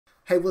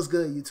Hey, what's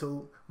good,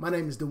 YouTube? My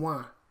name is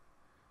Dewan.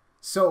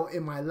 So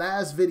in my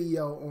last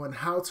video on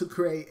how to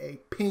create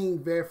a ping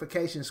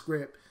verification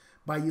script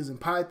by using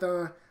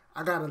Python,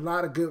 I got a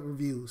lot of good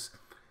reviews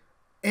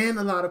and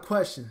a lot of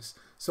questions.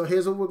 So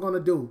here's what we're going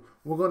to do.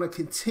 We're going to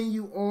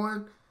continue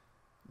on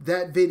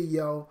that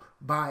video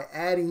by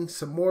adding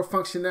some more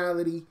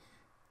functionality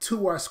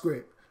to our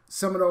script.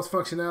 Some of those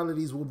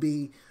functionalities will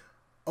be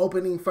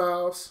opening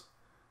files,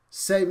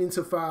 saving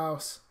to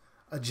files,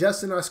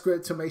 adjusting our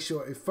script to make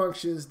sure it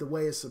functions the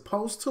way it's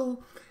supposed to.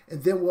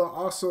 And then we'll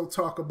also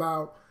talk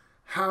about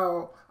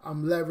how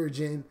I'm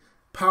leveraging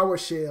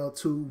PowerShell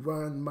to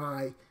run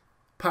my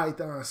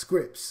Python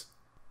scripts.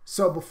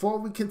 So before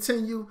we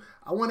continue,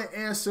 I want to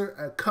answer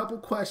a couple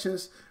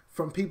questions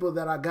from people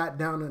that I got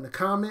down in the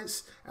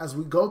comments. As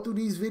we go through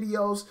these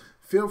videos,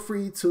 feel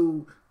free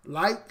to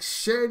like,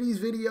 share these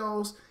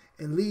videos,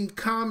 and leave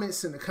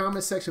comments in the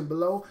comment section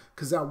below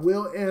because I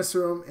will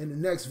answer them in the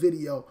next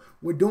video.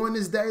 We're doing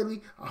this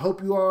daily. I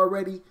hope you are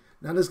ready.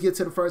 Now let's get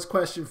to the first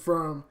question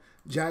from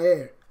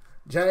Jair.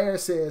 Jair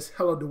says,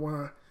 hello,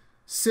 Dewan.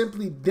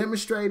 Simply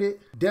demonstrated,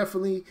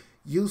 definitely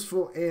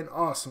useful and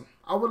awesome.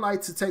 I would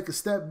like to take a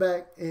step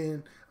back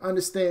and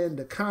understand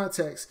the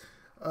context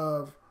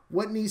of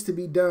what needs to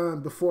be done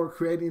before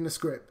creating a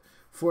script.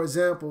 For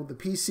example, the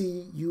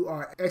PC you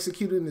are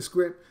executing the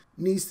script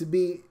needs to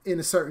be in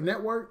a certain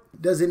network.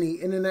 Does it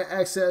need internet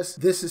access?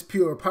 This is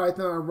pure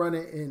Python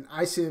running in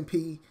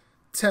ICMP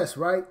test,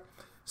 right?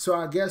 So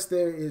I guess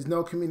there is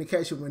no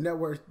communication with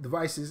network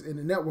devices in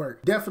the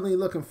network. Definitely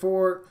looking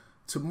forward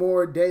to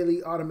more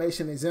daily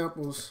automation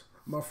examples,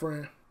 my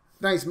friend.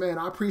 Thanks, man.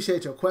 I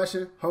appreciate your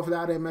question. Hopefully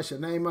I didn't mess your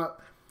name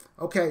up.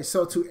 Okay,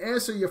 so to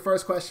answer your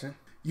first question,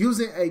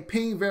 using a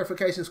ping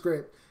verification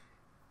script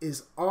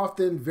is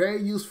often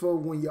very useful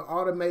when you're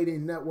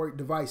automating network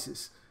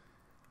devices.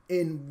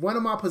 In one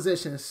of my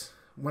positions,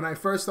 when I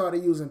first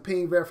started using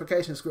ping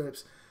verification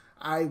scripts,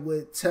 I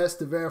would test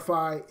to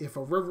verify if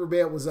a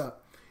riverbed was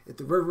up. If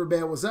the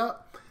riverbed was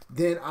up,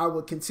 then I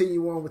would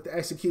continue on with the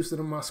execution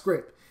of my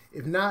script.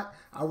 If not,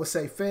 I would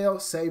say fail,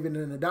 save it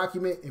in a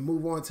document, and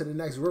move on to the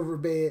next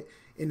riverbed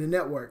in the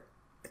network.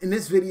 In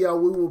this video,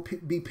 we will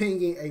be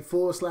pinging a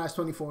full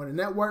 /24 in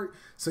the network,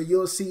 so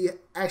you'll see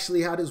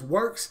actually how this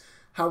works,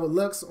 how it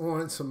looks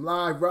on some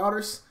live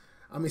routers.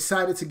 I'm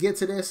excited to get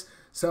to this.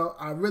 So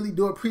I really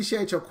do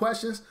appreciate your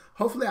questions.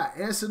 Hopefully I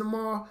answered them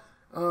all.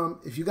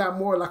 If you got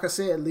more, like I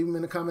said, leave them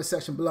in the comment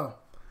section below.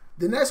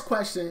 The next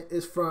question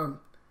is from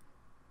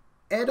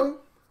Edom.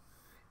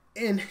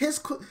 And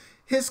his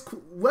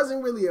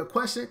wasn't really a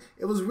question.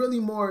 It was really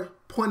more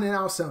pointing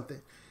out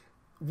something.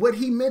 What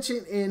he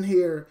mentioned in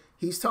here,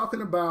 he's talking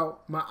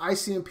about my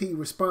ICMP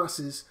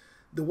responses,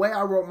 the way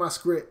I wrote my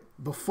script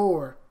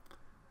before,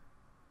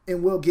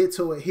 and we'll get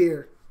to it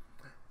here.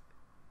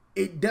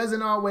 It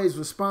doesn't always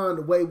respond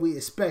the way we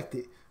expect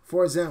it.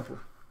 For example,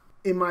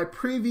 in my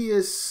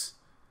previous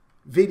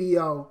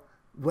video,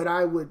 what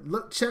I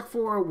would check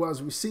for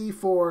was receive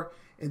for,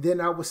 and then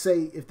I would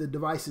say if the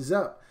device is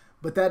up.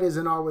 But that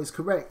isn't always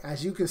correct.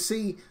 As you can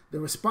see,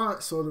 the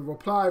response or the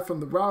reply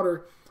from the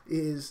router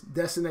is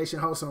destination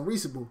host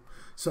unreachable.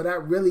 So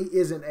that really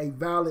isn't a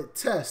valid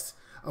test.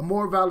 A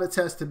more valid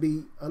test to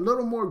be a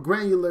little more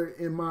granular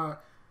in my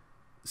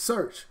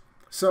search.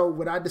 So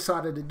what I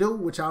decided to do,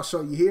 which I'll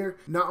show you here,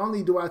 not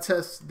only do I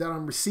test that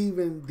I'm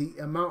receiving the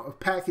amount of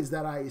packets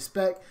that I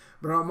expect,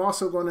 but I'm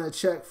also going to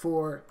check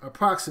for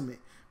approximate.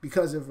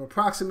 Because if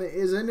approximate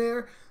is in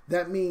there,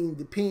 that means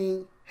the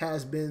ping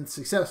has been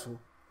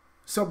successful.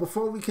 So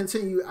before we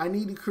continue, I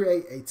need to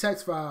create a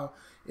text file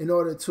in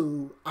order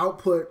to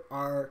output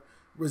our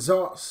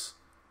results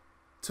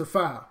to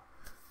file.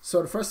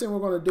 So the first thing we're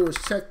going to do is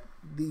check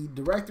the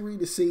directory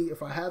to see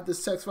if I have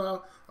this text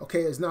file.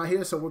 Okay, it's not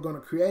here, so we're going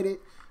to create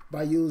it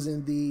by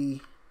using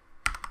the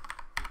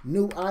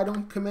new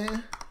item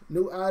command,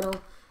 new item,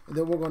 and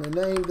then we're going to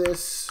name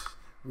this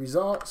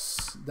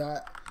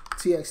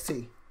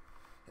results.txt.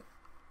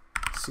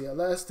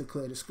 CLS to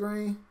clear the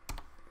screen,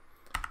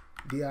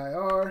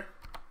 dir,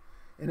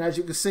 and as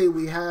you can see,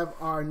 we have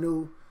our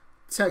new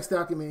text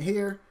document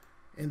here,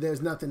 and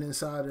there's nothing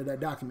inside of that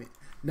document.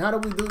 Now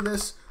that we do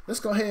this, let's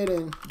go ahead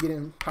and get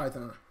in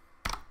Python.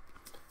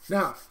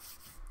 Now,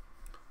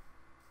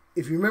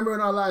 if you remember in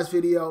our last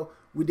video,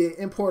 we did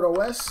import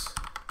OS.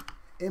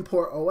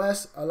 Import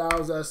OS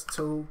allows us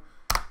to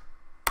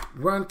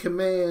run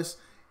commands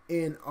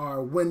in our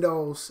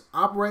Windows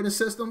operating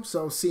system.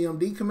 So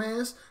CMD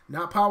commands,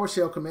 not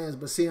PowerShell commands,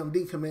 but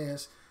CMD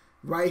commands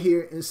right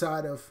here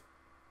inside of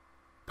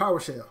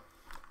PowerShell.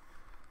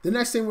 The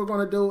next thing we're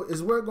going to do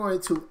is we're going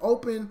to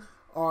open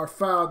our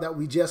file that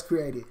we just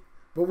created,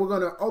 but we're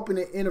going to open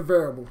it in a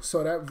variable.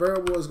 So that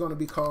variable is going to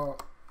be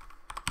called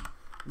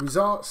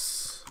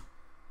results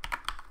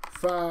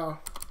file.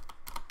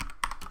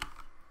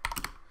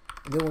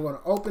 And then we're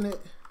going to open it,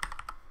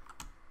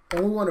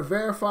 and we want to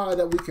verify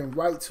that we can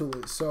write to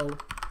it. So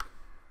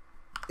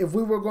if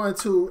we were going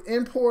to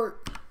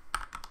import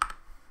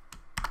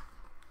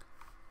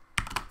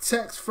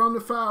text from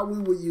the file, we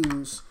would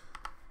use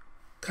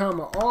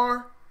comma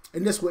R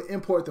and this will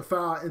import the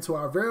file into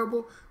our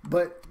variable.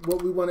 But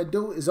what we want to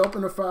do is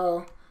open the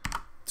file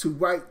to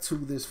write to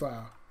this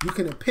file. You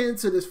can append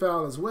to this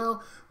file as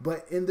well,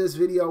 but in this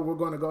video, we're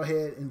going to go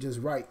ahead and just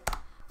write.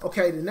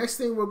 Okay, the next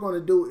thing we're going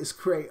to do is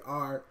create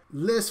our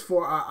list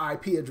for our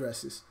IP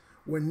addresses.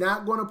 We're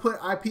not going to put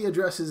IP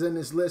addresses in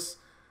this list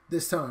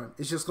this time.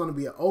 It's just going to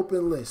be an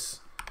open list.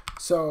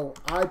 So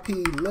IP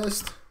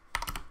list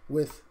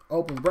with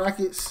open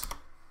brackets,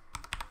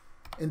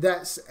 and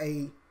that's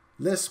a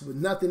list with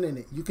nothing in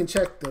it. You can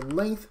check the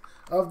length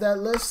of that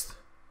list.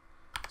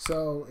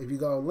 So if you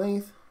go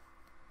length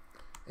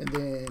and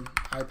then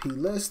IP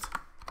list,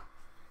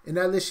 and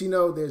that lets you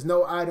know there's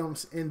no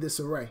items in this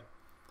array.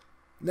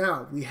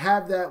 Now we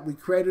have that, we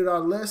created our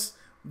list,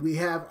 we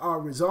have our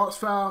results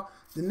file.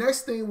 The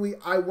next thing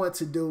I want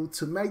to do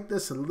to make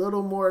this a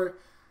little more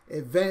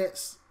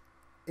advanced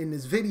in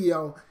this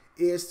video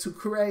is to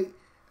create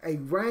a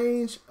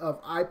range of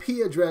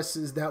IP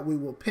addresses that we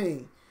will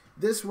ping.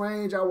 This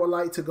range I would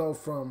like to go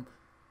from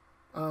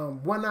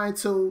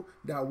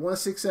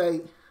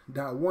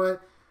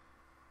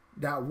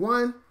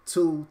 192.168.1.1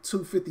 to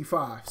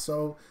 255.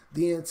 So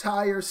the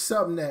entire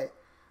subnet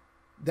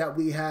that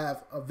we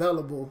have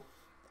available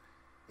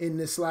in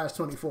this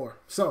 /24.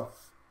 So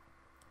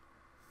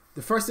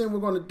the first thing we're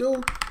going to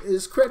do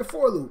is create a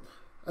for loop.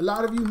 A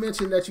lot of you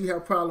mentioned that you have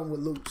a problem with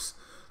loops.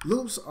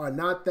 Loops are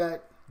not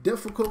that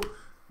difficult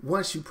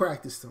once you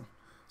practice them.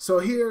 So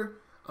here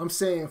I'm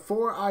saying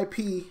for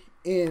IP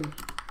in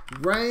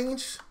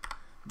range,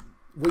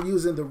 we're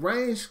using the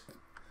range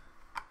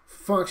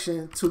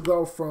function to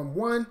go from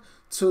 1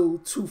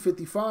 to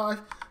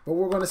 255, but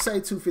we're going to say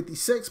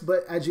 256,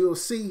 but as you'll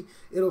see,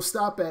 it'll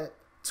stop at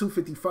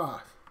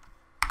 255.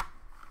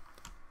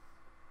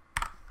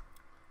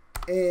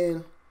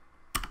 And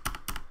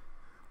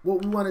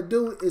what we want to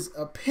do is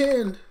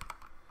append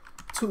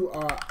to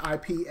our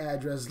IP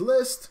address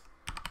list.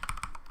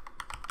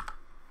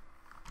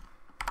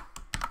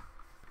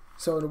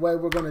 So the way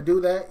we're going to do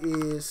that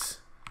is,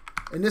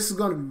 and this is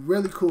going to be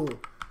really cool.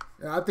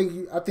 And I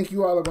think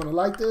you all are going to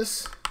like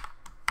this.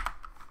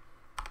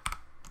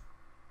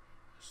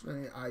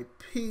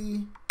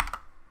 IP.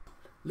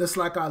 Looks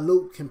like our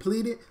loop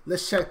completed.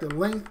 Let's check the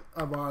length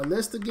of our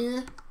list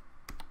again.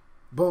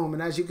 Boom,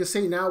 and as you can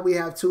see, now we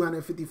have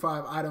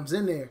 255 items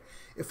in there.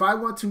 If I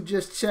want to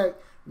just check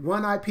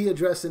one IP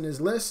address in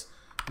this list,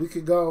 we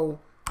could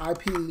go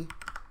IP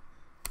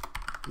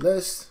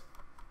list,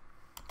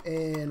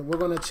 and we're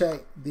going to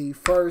check the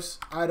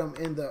first item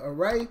in the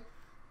array,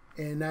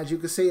 and as you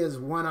can see, it's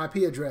one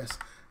IP address.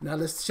 Now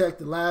let's check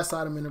the last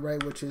item in the array,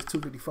 which is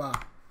 255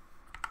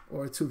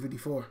 or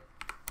 254.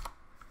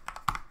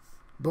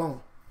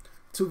 Boom,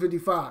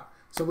 255.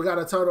 So we got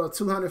a total of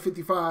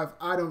 255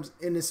 items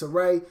in this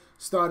array,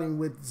 starting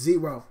with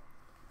 0.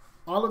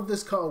 All of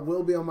this code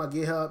will be on my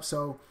GitHub,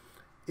 so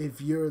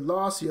if you're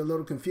lost, you're a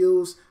little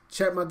confused,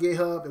 check my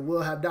GitHub. It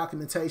will have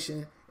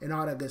documentation and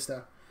all that good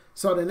stuff.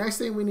 So the next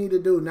thing we need to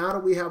do, now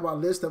that we have our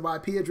list of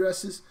IP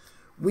addresses,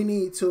 we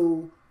need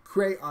to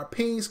create our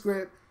ping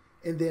script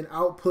and then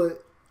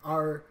output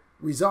our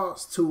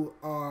results to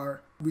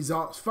our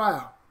results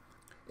file.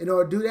 In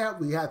order to do that,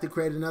 we have to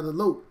create another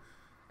loop.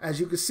 As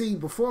you can see,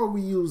 before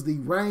we use the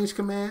range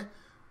command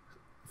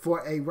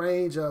for a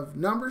range of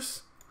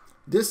numbers,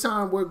 this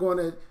time we're going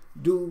to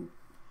do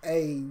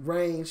a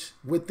range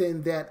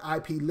within that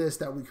IP list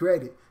that we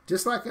created,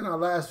 just like in our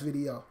last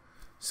video.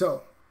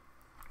 So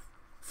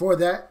for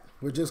that,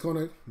 we're just going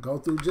to go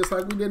through just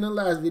like we did in the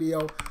last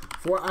video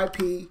for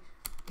IP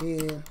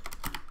in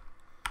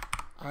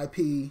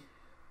IP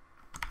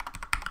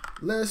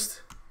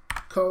list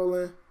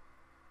colon.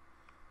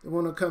 We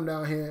want to come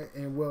down here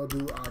and we'll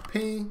do our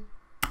ping.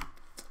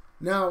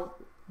 Now,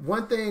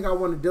 one thing I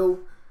want to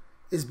do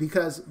is,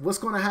 because what's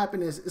going to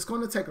happen is it's going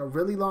to take a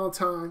really long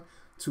time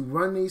to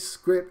run these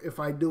script if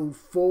I do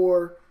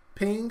 4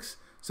 pings.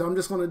 So I'm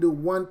just going to do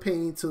 1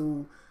 ping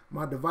to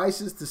my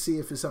devices to see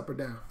if it's up or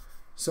down.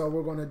 So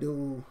we're going to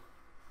do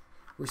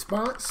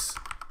response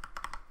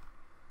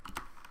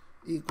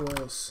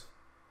equals,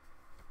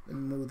 let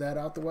me move that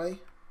out the way,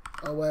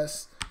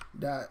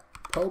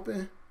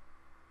 os.popen,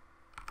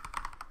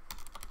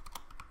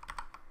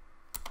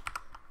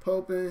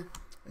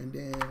 and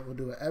then we'll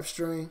do an F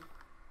string,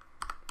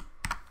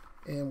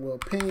 and we'll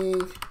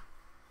ping,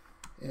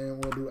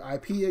 and we'll do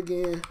IP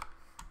again,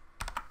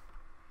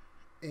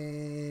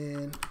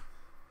 and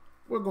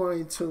we're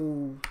going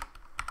to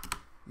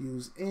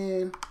use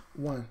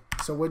N1.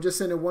 So we're just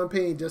sending 1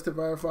 ping just to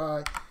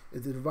verify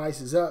if the device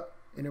is up,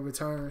 and it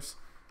returns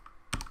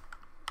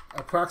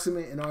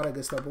approximate and all that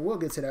good stuff, but we'll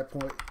get to that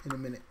point in a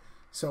minute.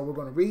 So we're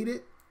going to read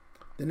it.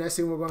 The next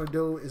thing we're going to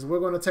do is we're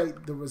going to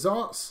take the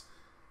results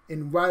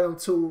and write them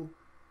to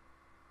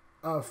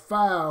a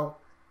file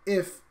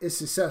if it's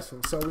successful.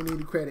 So we need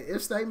to create an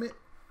if statement.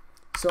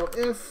 So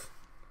if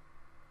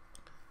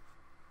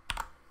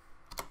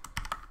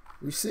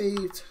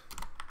received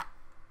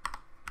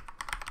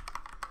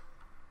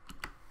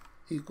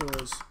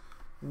equals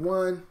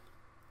 1,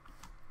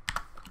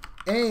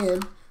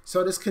 and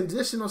So this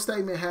conditional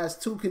statement has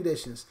two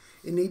conditions.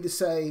 It needs to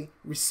say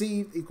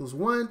received equals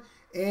 1,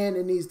 and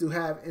it needs to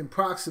have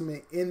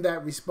approximate in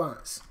that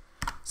response.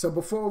 So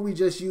before we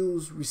just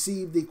use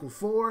received equals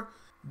 4,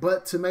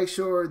 but to make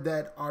sure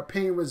that our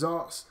ping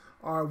results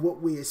are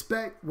what we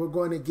expect, we're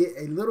going to get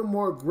a little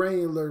more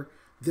granular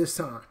this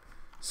time.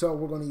 So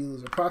we're going to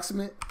use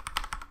approximate.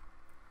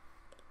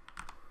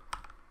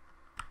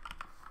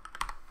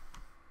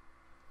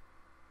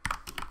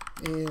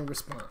 And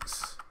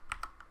response.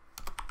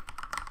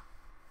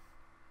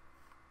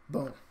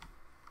 Boom.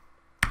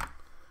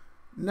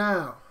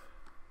 Now,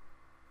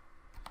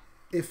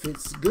 if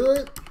it's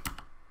good,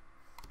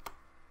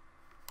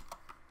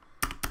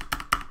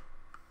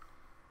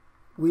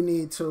 we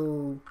need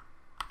to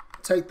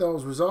take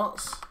those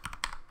results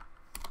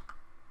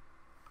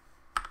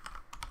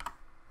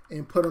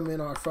and put them in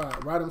our file,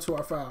 write them to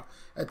our file.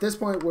 At this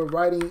point, we're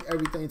writing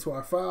everything to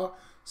our file.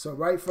 So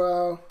write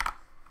file,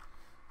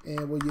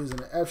 and we're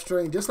using an F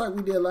string, just like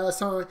we did last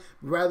time.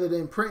 Rather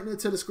than printing it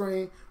to the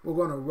screen, we're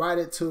going to write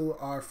it to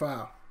our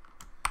file.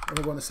 And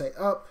we're going to say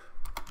up,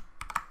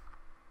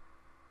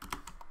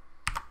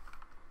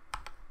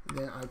 and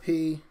then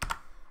IP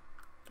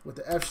with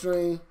the F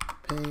string,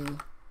 ping,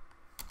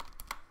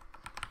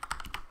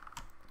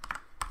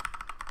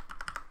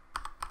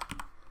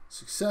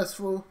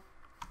 successful.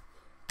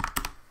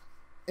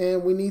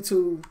 And we need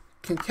to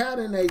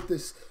concatenate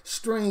this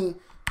string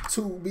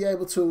to be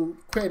able to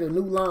create a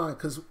new line,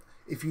 because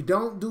if you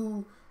don't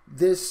do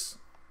this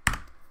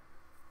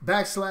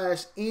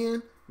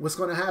 \n, what's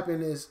going to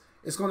happen is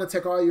it's going to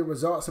take all your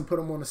results and put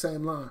them on the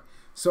same line.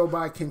 So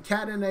by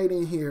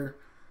concatenating here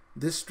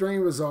this string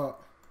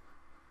result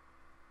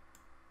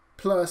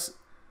plus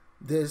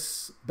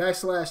this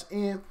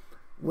 \n,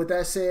 what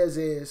that says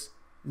is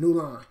new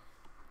line.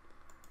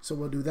 So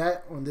we'll do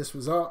that on this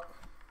result,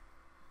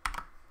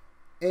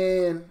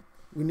 and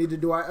we need to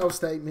do our else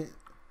statement.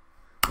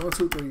 1,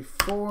 2, 3,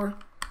 4,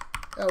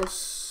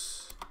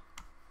 else.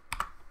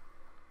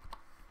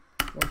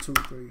 1, 2,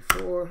 3,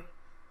 4.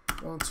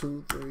 1,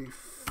 2, 3,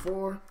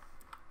 4.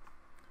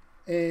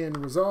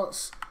 And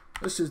results.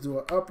 Let's just do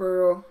an up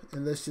arrow,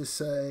 and let's just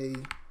say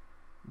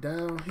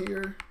down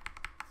here.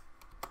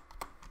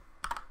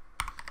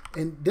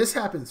 And this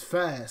happens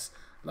fast.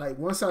 Like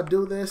once I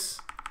do this,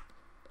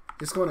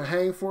 it's going to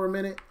hang for a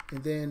minute,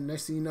 and then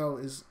next thing you know,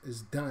 is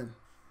done.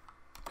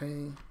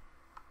 Ping.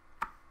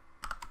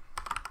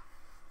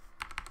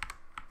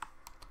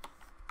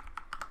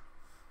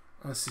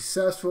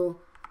 Unsuccessful,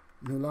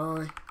 new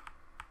line.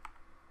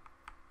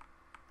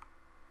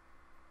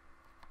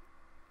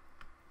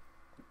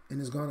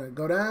 And it's gonna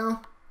go down.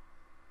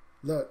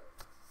 Look,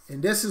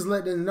 and this is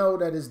letting it know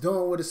that it's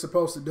doing what it's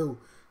supposed to do.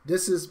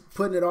 This is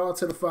putting it all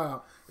to the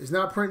file. It's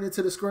not printing it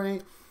to the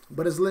screen,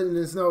 but it's letting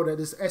us know that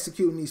it's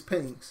executing these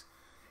pings.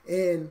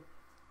 And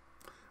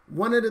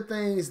one of the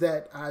things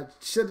that I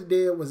should have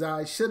did was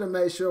I should have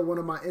made sure one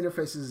of my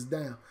interfaces is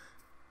down.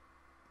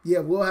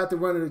 Yeah, we'll have to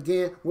run it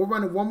again. We'll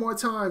run it one more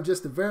time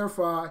just to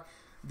verify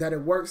that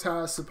it works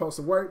how it's supposed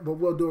to work, but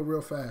we'll do it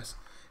real fast.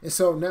 And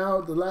so now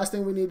the last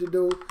thing we need to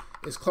do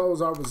is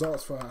close our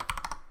results file.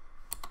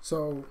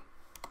 So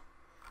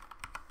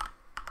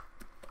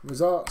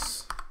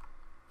results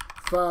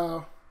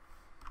file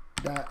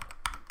dot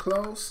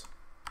close,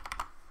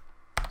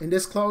 and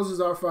this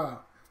closes our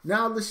file.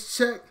 Now let's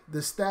check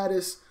the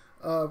status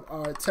of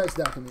our text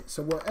document.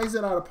 So we'll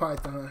exit out of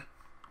Python.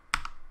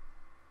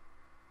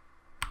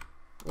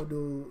 We'll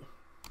do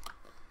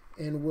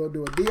a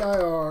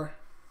dir,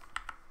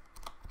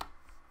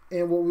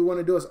 and what we want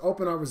to do is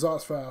open our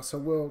results file. So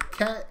we'll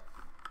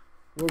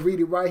read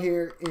it right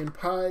here in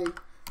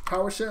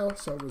PowerShell.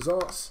 So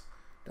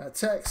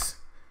results.txt,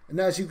 and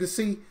as you can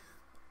see,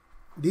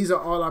 these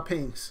are all our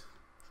pings.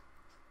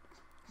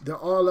 They're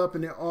all up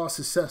and they're all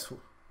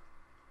successful.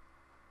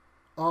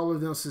 All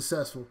of them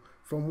successful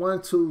from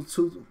 1 to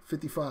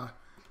 255.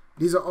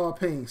 These are all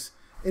pings.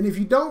 And if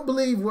you don't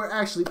believe we're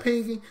actually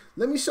pinging,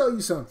 let me show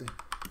you something.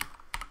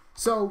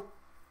 So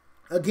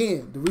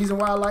again, the reason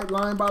why I like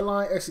line by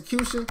line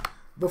execution,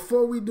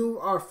 before we do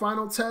our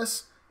final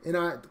test and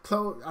I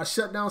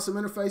shut down some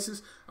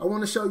interfaces, I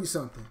want to show you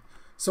something.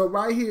 So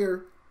right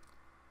here,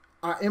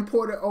 I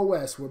imported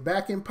OS. We're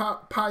back in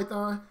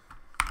Python.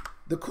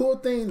 The cool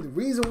thing, the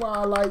reason why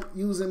I like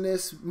using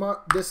this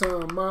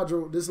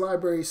module, this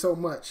library so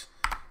much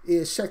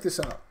is, check this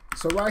out.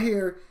 So right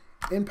here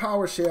in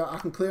PowerShell, I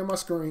can clear my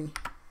screen.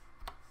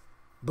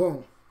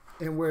 Boom.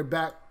 And we're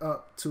back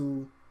up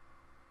to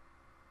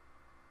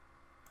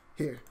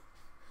here.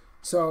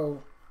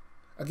 So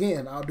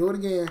again, I'll do it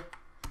again.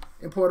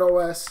 Import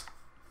OS,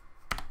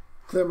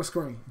 clear my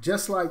screen.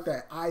 Just like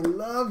that. I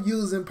love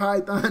using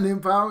Python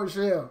in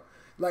PowerShell.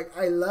 Like,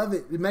 I love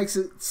it. It makes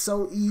it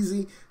so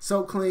easy,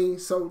 so clean,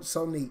 so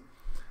neat.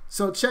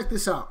 So check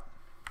this out.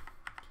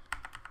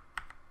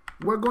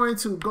 We're going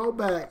to go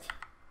back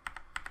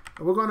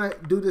and we're going to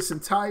do this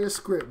entire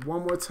script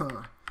one more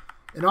time.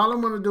 And all I'm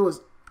going to do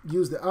is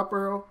use the up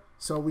arrow.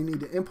 So we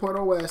need to import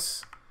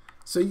OS.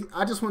 So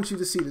I just want you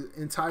to see the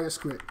entire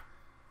script.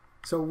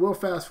 So we'll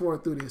fast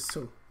forward through this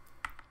too.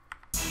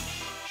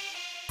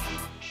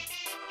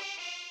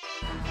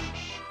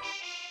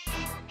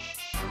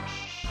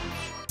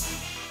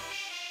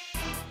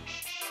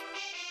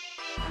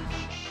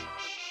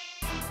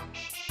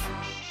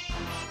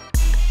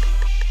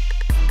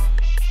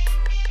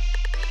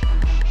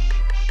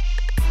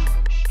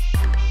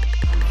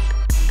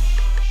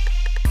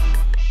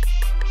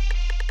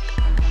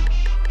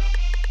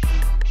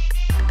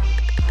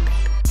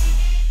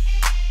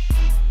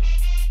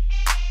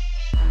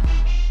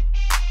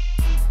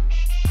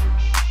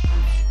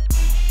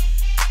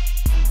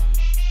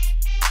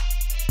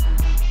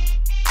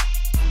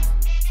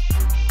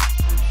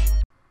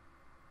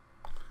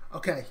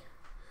 Okay,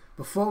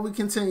 before we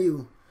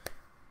continue,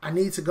 I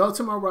need to go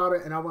to my router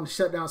and I want to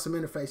shut down some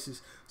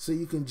interfaces so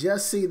you can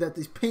just see that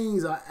these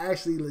pings are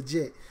actually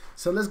legit.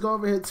 So let's go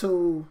over here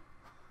to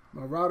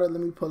my router.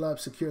 Let me pull up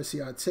Secure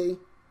CRT.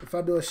 If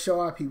I do a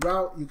show IP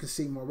route, you can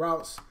see my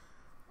routes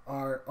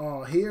are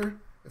all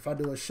here. If I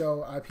do a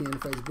show IP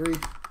interface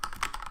brief,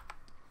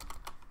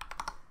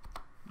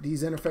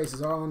 these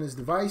interfaces are on this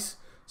device.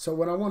 So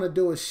what I want to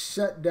do is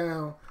shut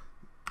down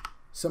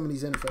some of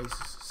these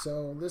interfaces.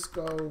 So let's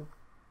go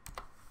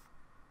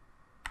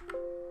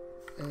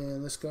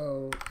and let's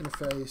go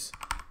interface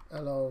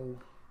LO1,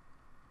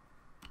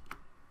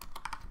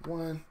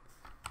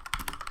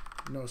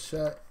 no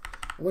shut.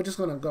 We're just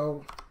gonna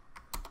go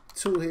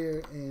to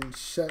here and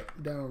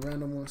shut down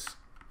random ones.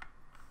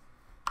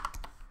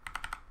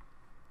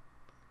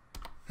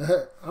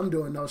 I'm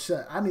doing no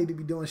shut. I need to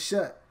be doing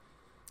shut.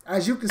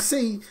 As you can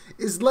see,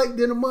 it's late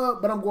in the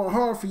mud, but I'm going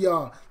hard for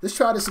y'all. Let's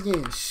try this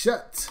again.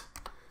 Shut.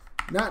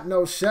 Not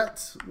no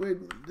shuts.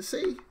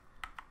 See?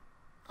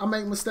 I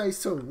make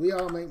mistakes too. We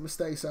all make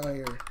mistakes out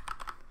here.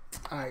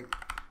 Alright.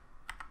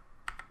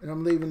 And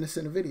I'm leaving this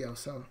in the video.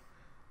 So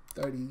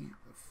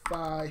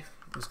 35.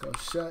 Let's go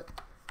shut.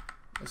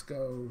 Let's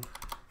go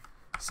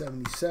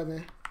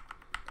 77.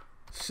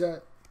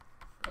 Shut.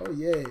 Oh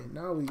yeah.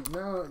 Now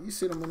you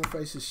see them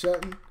interfaces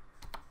shutting.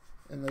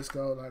 And let's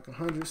go like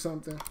 100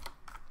 something.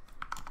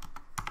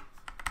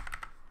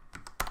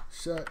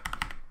 Shut.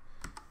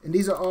 And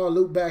these are all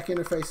loopback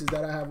interfaces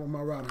that I have on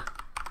my router.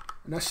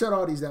 And I shut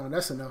all these down.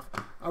 That's enough.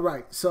 All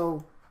right.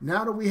 So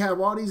now that we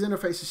have all these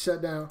interfaces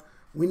shut down,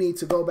 we need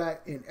to go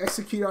back and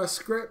execute our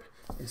script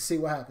and see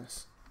what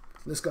happens.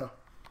 Let's go.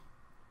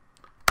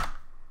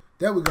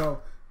 There we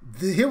go.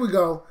 Here we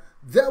go.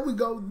 There we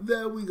go.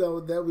 There we go.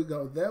 There we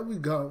go. There we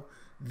go.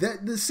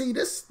 See,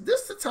 this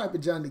the type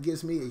of John that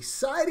gets me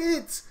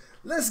excited.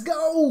 Let's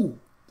go.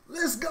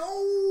 Let's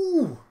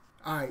go.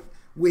 All right.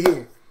 We're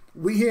here.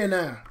 We're here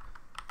now.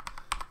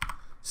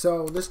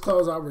 So let's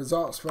close our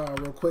results file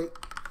real quick.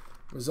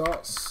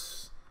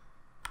 Results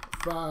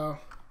file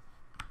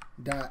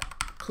dot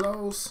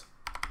close.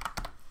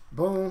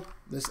 Boom.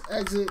 Let's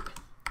exit.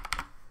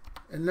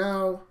 And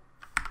now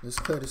let's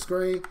clear the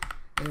screen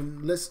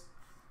and let's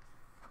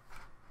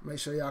make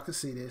sure y'all can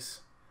see this.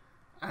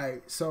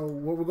 Alright, so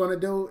what we're gonna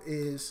do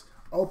is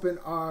open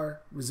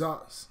our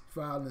results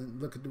file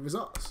and look at the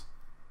results.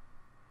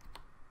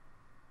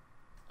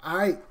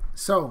 Alright,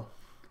 so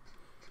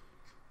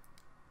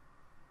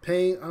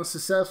ping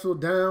unsuccessful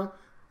down,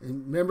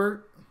 and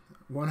remember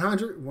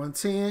 100,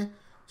 110,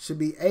 should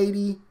be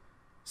 80,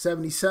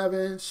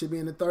 77, should be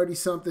in the 30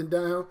 something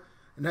down.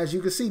 And as you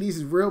can see, these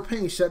is real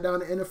ping. Shut down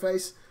the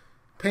interface,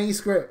 ping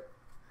script,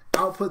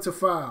 output to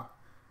file,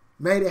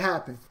 made it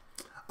happen.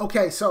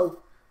 Okay,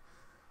 so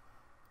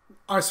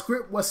our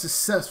script was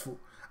successful.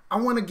 I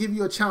want to give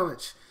you a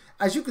challenge.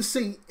 As you can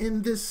see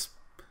in this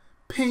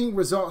ping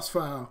results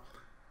file,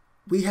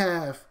 we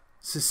have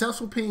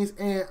successful pings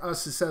and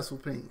unsuccessful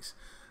pings.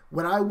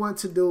 What I want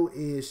to do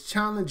is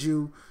challenge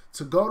you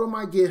to go to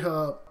my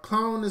GitHub,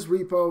 clone this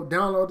repo,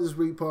 download this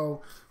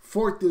repo,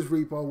 fork this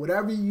repo,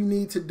 whatever you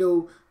need to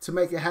do to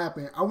make it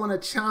happen. I want to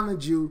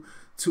challenge you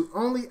to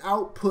only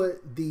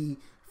output the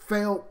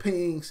failed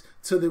pings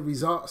to the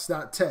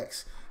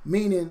results.txt,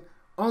 meaning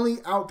only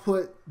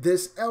output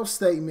this else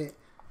statement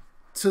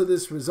to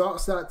this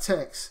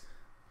results.txt.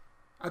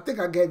 I think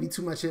I gave you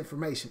too much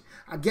information.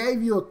 I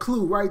gave you a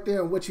clue right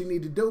there on what you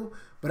need to do.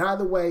 But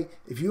either way,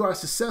 if you are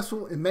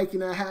successful in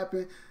making that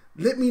happen,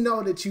 let me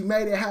know that you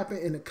made it happen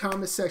in the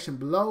comment section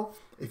below.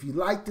 If you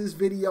like this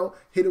video,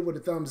 hit it with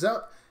a thumbs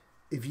up.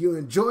 If you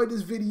enjoyed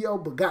this video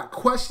but got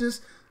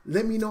questions,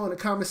 let me know in the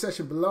comment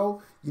section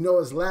below. You know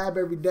it's Lab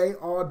every day,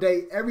 all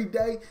day, every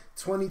day.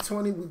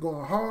 2020, we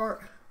going hard.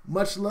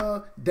 Much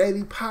love.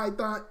 Daily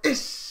Python-ish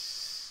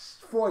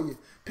for you.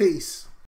 Peace.